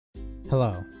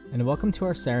Hello, and welcome to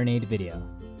our Cerenade video.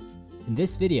 In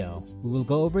this video, we will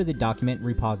go over the document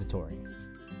repository.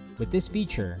 With this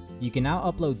feature, you can now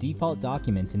upload default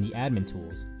documents in the admin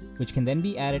tools, which can then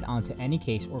be added onto any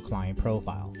case or client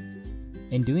profile.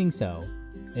 In doing so,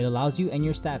 it allows you and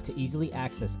your staff to easily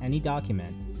access any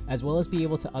document, as well as be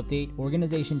able to update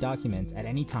organization documents at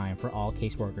any time for all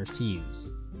caseworkers to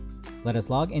use. Let us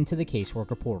log into the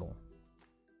caseworker portal.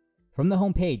 From the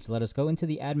home page, let us go into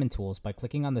the admin tools by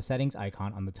clicking on the settings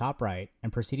icon on the top right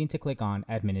and proceeding to click on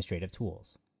Administrative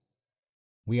Tools.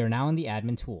 We are now in the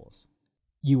admin tools.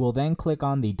 You will then click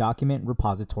on the Document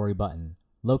Repository button,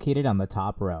 located on the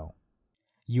top row.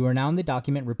 You are now in the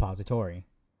document repository.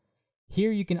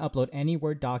 Here you can upload any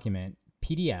Word document,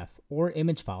 PDF, or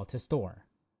image file to store.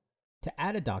 To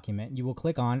add a document, you will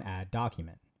click on Add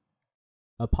Document.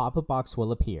 A pop-up box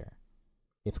will appear.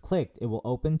 If clicked, it will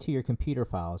open to your computer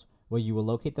files where you will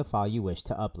locate the file you wish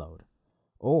to upload.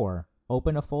 Or,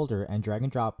 open a folder and drag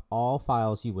and drop all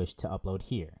files you wish to upload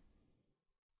here.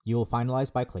 You will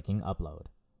finalize by clicking Upload.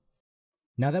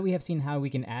 Now that we have seen how we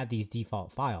can add these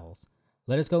default files,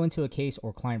 let us go into a case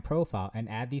or client profile and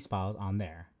add these files on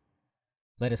there.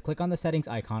 Let us click on the settings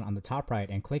icon on the top right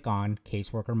and click on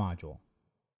Caseworker Module.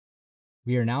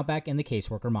 We are now back in the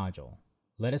Caseworker module.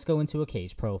 Let us go into a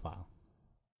case profile.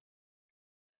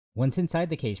 Once inside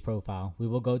the case profile, we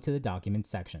will go to the Documents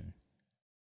section.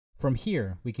 From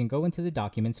here, we can go into the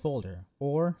Documents folder,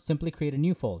 or simply create a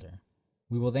new folder.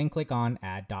 We will then click on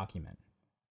Add Document.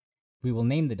 We will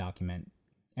name the document,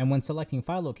 and when selecting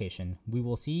file location, we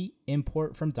will see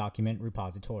Import from Document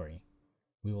Repository.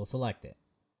 We will select it.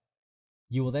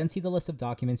 You will then see the list of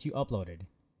documents you uploaded.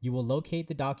 You will locate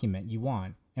the document you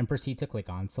want and proceed to click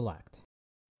on Select.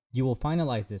 You will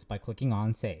finalize this by clicking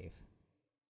on Save.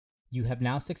 You have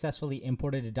now successfully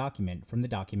imported a document from the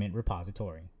document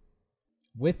repository.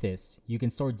 With this, you can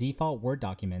store default Word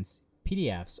documents,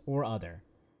 PDFs, or other,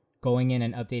 going in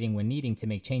and updating when needing to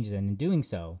make changes, and in doing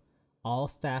so, all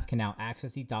staff can now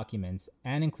access these documents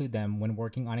and include them when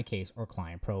working on a case or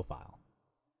client profile.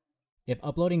 If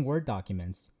uploading Word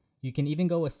documents, you can even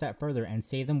go a step further and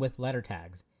save them with letter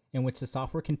tags, in which the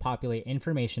software can populate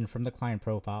information from the client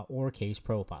profile or case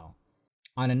profile.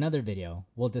 On another video,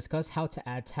 we'll discuss how to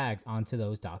add tags onto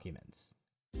those documents.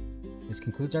 This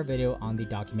concludes our video on the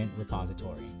document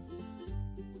repository.